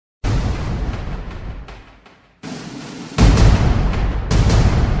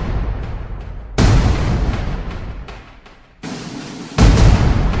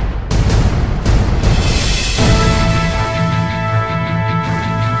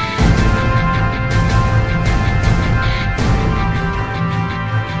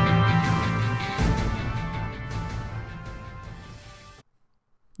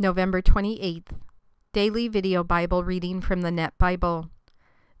November 28th. Daily Video Bible Reading from the Net Bible.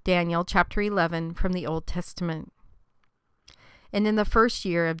 Daniel chapter 11 from the Old Testament. And in the first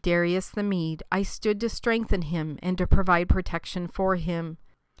year of Darius the Mede, I stood to strengthen him and to provide protection for him.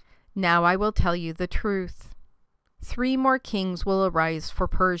 Now I will tell you the truth. 3 more kings will arise for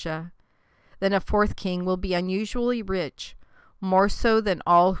Persia. Then a 4th king will be unusually rich, more so than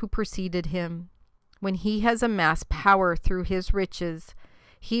all who preceded him. When he has amassed power through his riches,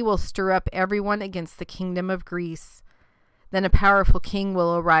 he will stir up everyone against the kingdom of Greece. Then a powerful king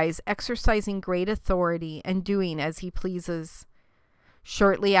will arise, exercising great authority and doing as he pleases.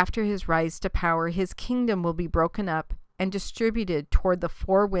 Shortly after his rise to power, his kingdom will be broken up and distributed toward the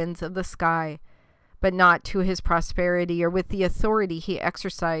 4 winds of the sky, but not to his prosperity or with the authority he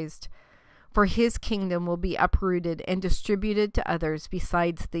exercised, for his kingdom will be uprooted and distributed to others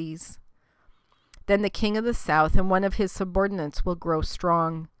besides these. Then the king of the south and one of his subordinates will grow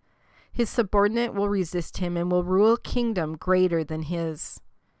strong. His subordinate will resist him and will rule a kingdom greater than his.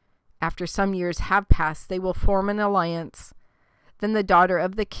 After some years have passed, they will form an alliance. Then the daughter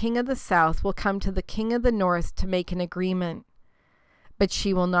of the king of the south will come to the king of the north to make an agreement. But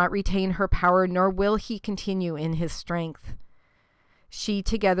she will not retain her power, nor will he continue in his strength. She,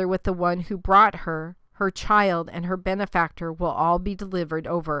 together with the one who brought her, her child, and her benefactor, will all be delivered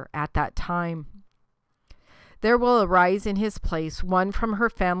over at that time. There will arise in his place one from her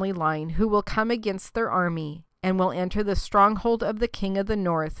family line who will come against their army and will enter the stronghold of the king of the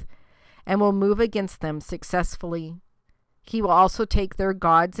north and will move against them successfully. He will also take their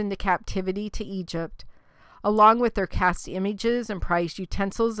gods into captivity to Egypt, along with their cast images and prized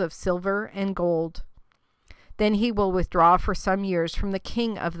utensils of silver and gold. Then he will withdraw for some years from the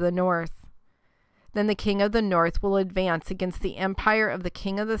king of the north. Then the king of the north will advance against the empire of the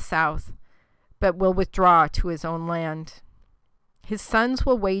king of the south, but will withdraw to his own land. His sons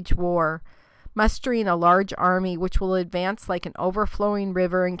will wage war, mustering a large army which will advance like an overflowing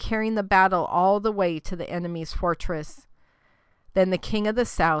river and carrying the battle all the way to the enemy's fortress. Then the king of the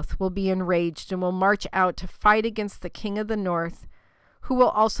south will be enraged and will march out to fight against the king of the north, who will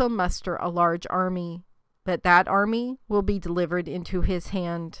also muster a large army, but that army will be delivered into his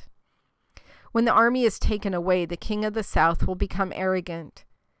hand. When the army is taken away, the king of the south will become arrogant.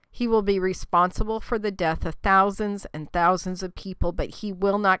 He will be responsible for the death of thousands and thousands of people, but he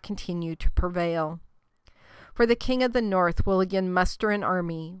will not continue to prevail. For the king of the north will again muster an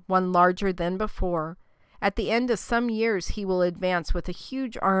army, one larger than before. At the end of some years he will advance with a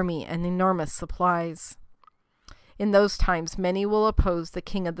huge army and enormous supplies. In those times many will oppose the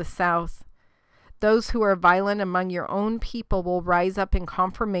king of the south. Those who are violent among your own people will rise up in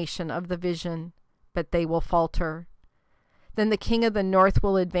confirmation of the vision, but they will falter. Then the king of the north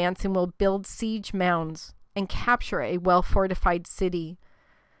will advance and will build siege mounds and capture a well-fortified city.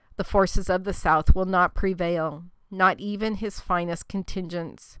 The forces of the south will not prevail, not even his finest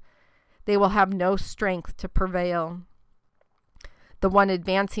contingents. They will have no strength to prevail. The one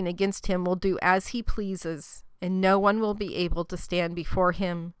advancing against him will do as he pleases, and no one will be able to stand before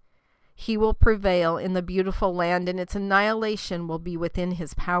him. He will prevail in the beautiful land, and its annihilation will be within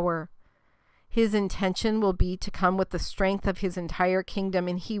his power. His intention will be to come with the strength of his entire kingdom,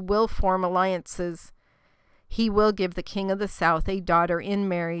 and he will form alliances. He will give the king of the south a daughter in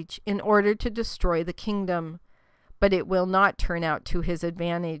marriage in order to destroy the kingdom, but it will not turn out to his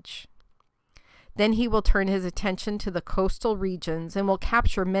advantage. Then he will turn his attention to the coastal regions and will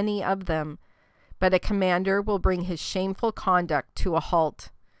capture many of them, but a commander will bring his shameful conduct to a halt.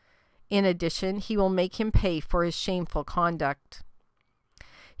 In addition, he will make him pay for his shameful conduct.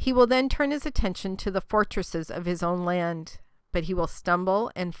 He will then turn his attention to the fortresses of his own land, but he will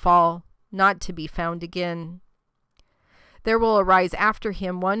stumble and fall, not to be found again. There will arise after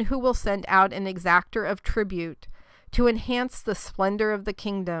him one who will send out an exactor of tribute to enhance the splendor of the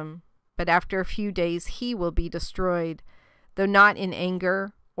kingdom, but after a few days he will be destroyed, though not in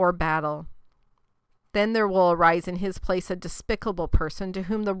anger or battle. Then there will arise in his place a despicable person to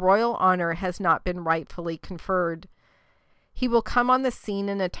whom the royal honor has not been rightfully conferred. He will come on the scene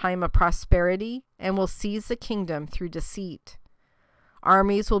in a time of prosperity and will seize the kingdom through deceit.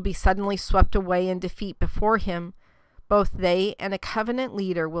 Armies will be suddenly swept away in defeat before him. Both they and a covenant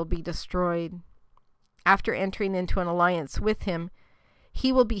leader will be destroyed. After entering into an alliance with him,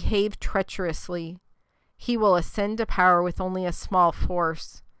 he will behave treacherously. He will ascend to power with only a small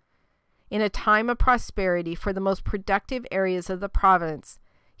force. In a time of prosperity for the most productive areas of the province,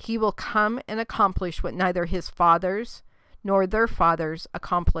 he will come and accomplish what neither his fathers nor their fathers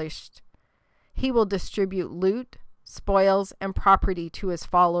accomplished. He will distribute loot, spoils, and property to his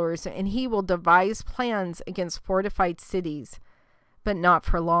followers, and he will devise plans against fortified cities, but not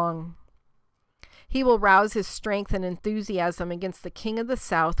for long. He will rouse his strength and enthusiasm against the king of the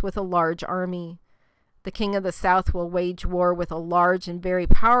south with a large army. The king of the south will wage war with a large and very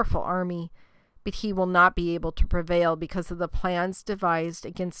powerful army, but he will not be able to prevail because of the plans devised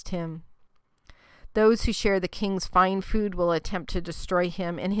against him. Those who share the king's fine food will attempt to destroy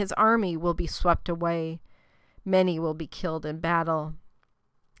him, and his army will be swept away. Many will be killed in battle.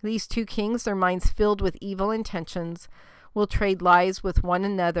 These two kings, their minds filled with evil intentions, will trade lies with one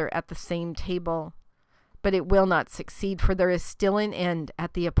another at the same table. But it will not succeed, for there is still an end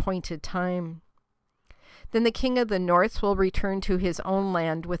at the appointed time. Then the king of the north will return to his own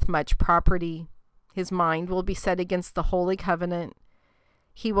land with much property. His mind will be set against the holy covenant.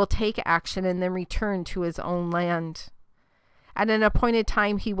 He will take action and then return to his own land. At an appointed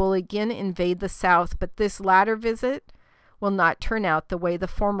time he will again invade the south, but this latter visit will not turn out the way the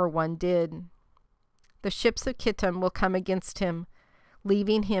former one did. The ships of Kittim will come against him,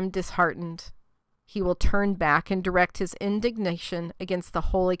 leaving him disheartened. He will turn back and direct his indignation against the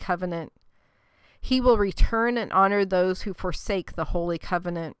holy covenant. He will return and honor those who forsake the holy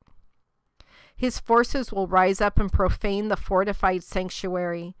covenant. His forces will rise up and profane the fortified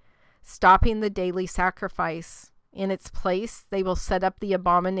sanctuary, stopping the daily sacrifice. In its place, they will set up the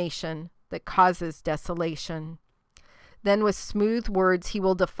abomination that causes desolation. Then with smooth words he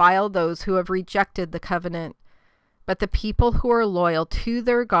will defile those who have rejected the covenant, but the people who are loyal to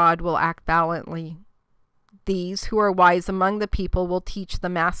their God will act valiantly. These who are wise among the people will teach the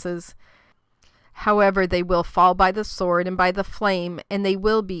masses. However, they will fall by the sword and by the flame, and they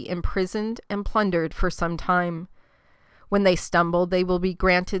will be imprisoned and plundered for some time. When they stumble, they will be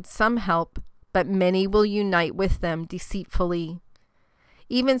granted some help, but many will unite with them deceitfully.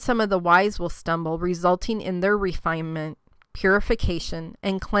 Even some of the wise will stumble, resulting in their refinement, purification,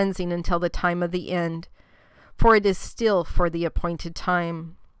 and cleansing until the time of the end, for it is still for the appointed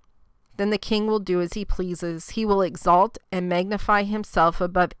time. Then the king will do as he pleases. He will exalt and magnify himself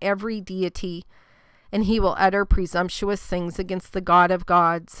above every deity, and he will utter presumptuous things against the God of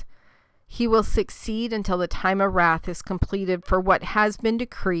gods. He will succeed until the time of wrath is completed, for what has been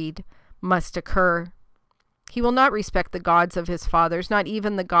decreed must occur. He will not respect the gods of his fathers, not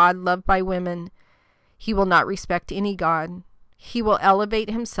even the God loved by women. He will not respect any god. He will elevate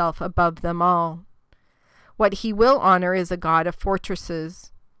himself above them all. What he will honor is a God of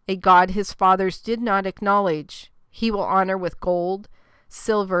fortresses, a God his fathers did not acknowledge. He will honor with gold,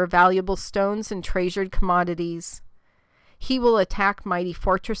 silver, valuable stones, and treasured commodities. He will attack mighty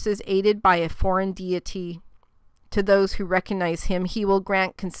fortresses aided by a foreign deity. To those who recognize him, he will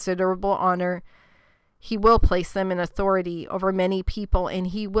grant considerable honor. He will place them in authority over many people, and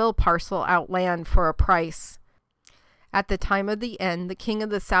he will parcel out land for a price. At the time of the end, the king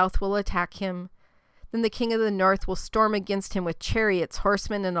of the south will attack him. Then the king of the north will storm against him with chariots,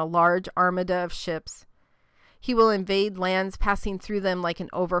 horsemen, and a large armada of ships. He will invade lands, passing through them like an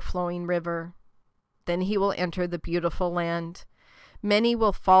overflowing river. Then he will enter the beautiful land. Many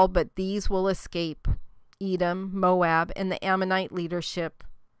will fall, but these will escape: Edom, Moab, and the Ammonite leadership.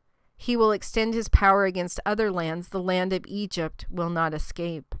 He will extend his power against other lands. The land of Egypt will not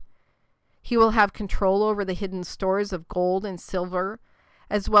escape. He will have control over the hidden stores of gold and silver,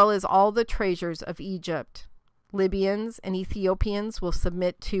 as well as all the treasures of Egypt. Libyans and Ethiopians will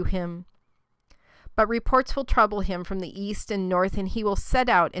submit to him. But reports will trouble him from the east and north, and he will set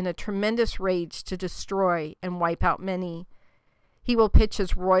out in a tremendous rage to destroy and wipe out many. He will pitch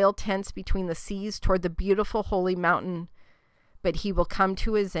his royal tents between the seas toward the beautiful holy mountain, but he will come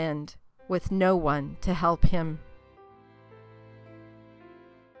to his end with no one to help him.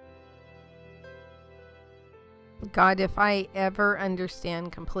 God, if I ever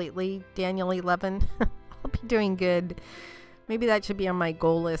understand completely Daniel 11, I'll be doing good. Maybe that should be on my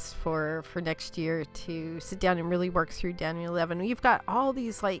goal list for next year, to sit down and really work through Daniel 11. We've got all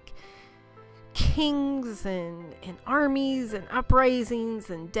these like kings and armies and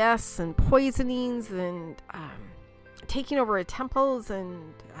uprisings and deaths and poisonings and taking over temples,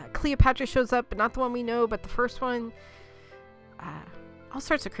 and Cleopatra shows up, but not the one we know, but the first one. All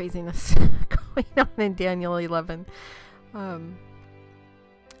sorts of craziness going on in Daniel 11.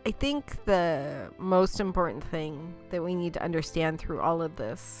 I think the most important thing that we need to understand through all of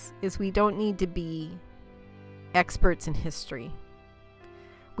this is we don't need to be experts in history.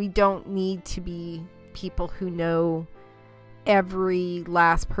 We don't need to be people who know every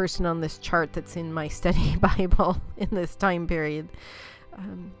last person on this chart that's in my study Bible in this time period.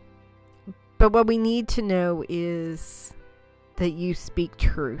 But what we need to know is that you speak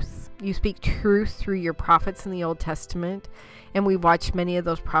truth. You speak truth through your prophets in the Old Testament, and we've watched many of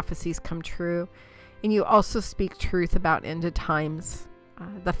those prophecies come true. And you also speak truth about end times.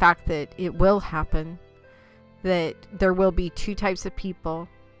 The fact that it will happen, that there will be two types of people,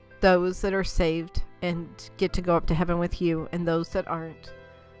 those that are saved and get to go up to heaven with you, and those that aren't.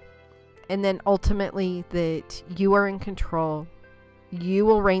 And then ultimately that you are in control. You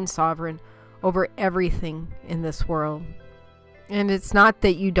will reign sovereign over everything in this world. And it's not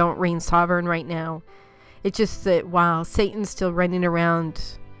that you don't reign sovereign right now. It's just that while Satan's still running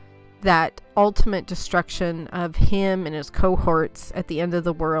around, that ultimate destruction of him and his cohorts at the end of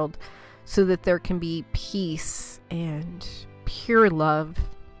the world, so that there can be peace and pure love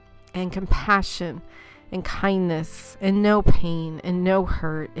and compassion and kindness and no pain and no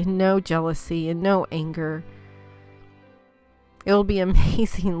hurt and no jealousy and no anger. It will be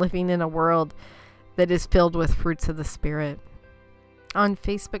amazing living in a world that is filled with fruits of the Spirit. On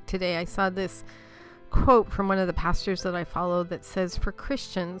Facebook today, I saw this quote from one of the pastors that I follow that says, for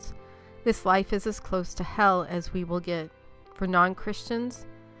Christians, this life is as close to hell as we will get. For non-Christians,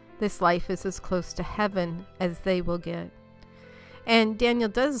 this life is as close to heaven as they will get. And Daniel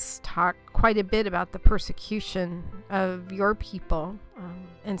does talk quite a bit about the persecution of your people.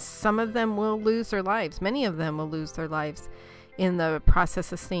 And some of them will lose their lives. Many of them will lose their lives in the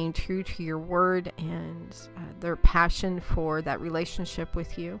process of staying true to your word and their passion for that relationship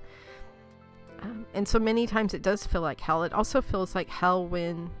with you. And so many times it does feel like hell. It also feels like hell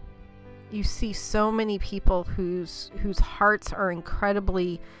when you see so many people whose hearts are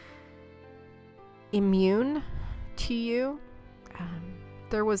incredibly immune to you.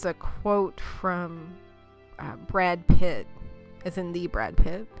 There was a quote from Brad Pitt, as in the Brad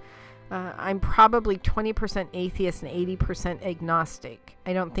Pitt. I'm probably 20% atheist and 80% agnostic.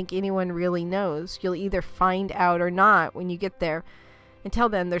 I don't think anyone really knows. You'll either find out or not when you get there. Until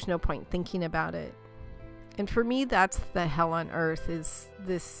then, there's no point thinking about it. And for me, that's the hell on earth, is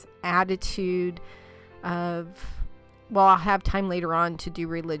this attitude of, well, I'll have time later on to do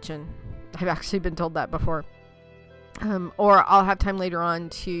religion. I've actually been told that before. Or I'll have time later on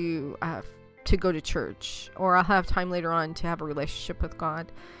to go to church. Or I'll have time later on to have a relationship with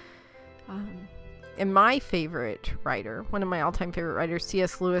God. And my favorite writer, one of my all-time favorite writers,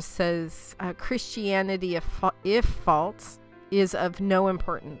 C.S. Lewis, says, Christianity, if false, is of no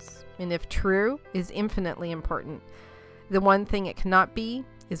importance, and if true, is infinitely important. The one thing it cannot be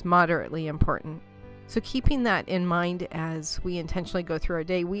is moderately important. So keeping that in mind as we intentionally go through our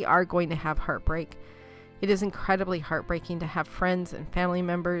day, we are going to have heartbreak. It is incredibly heartbreaking to have friends and family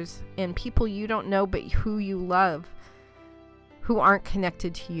members and people you don't know but who you love, who aren't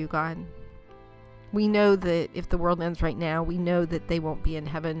connected to you, God. We know that if the world ends right now, we know that they won't be in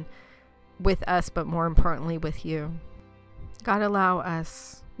heaven with us, but more importantly with you. God, allow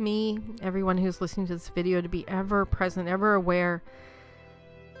us, me, everyone who's listening to this video, to be ever present, ever aware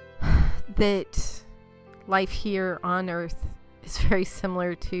that life here on earth is very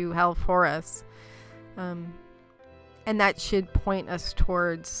similar to hell for us. And that should point us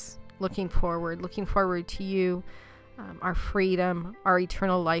towards looking forward to you, our freedom, our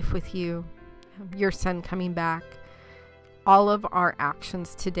eternal life with you, your Son coming back. All of our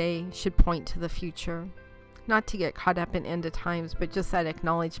actions today should point to the future. Not to get caught up in end of times, but just that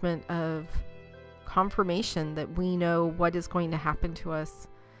acknowledgement of confirmation that we know what is going to happen to us.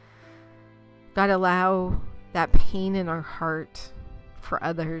 God, allow that pain in our heart for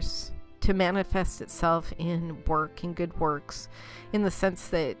others to manifest itself in work, in good works, in the sense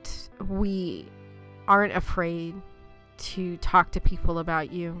that we aren't afraid to talk to people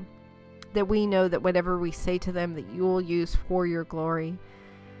about you, that we know that whatever we say to them, that you will use for your glory.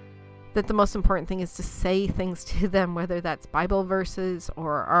 That the most important thing is to say things to them, whether that's Bible verses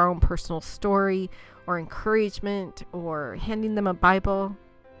or our own personal story or encouragement or handing them a Bible.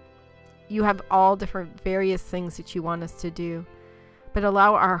 You have all different various things that you want us to do. But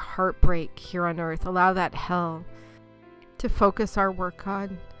allow our heartbreak here on earth, allow that hell to focus our work,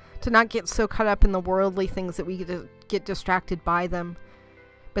 God. To not get so caught up in the worldly things that we get distracted by them.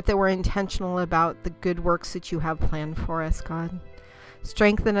 But that we're intentional about the good works that you have planned for us, God.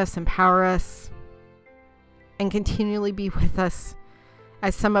 Strengthen us, empower us, and continually be with us,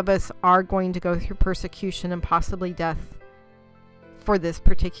 as some of us are going to go through persecution and possibly death for this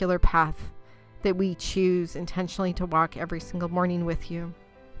particular path that we choose intentionally to walk every single morning with you.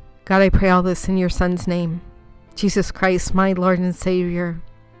 God, I pray all this in your Son's name, Jesus Christ, my Lord and Savior.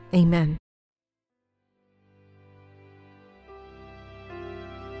 Amen.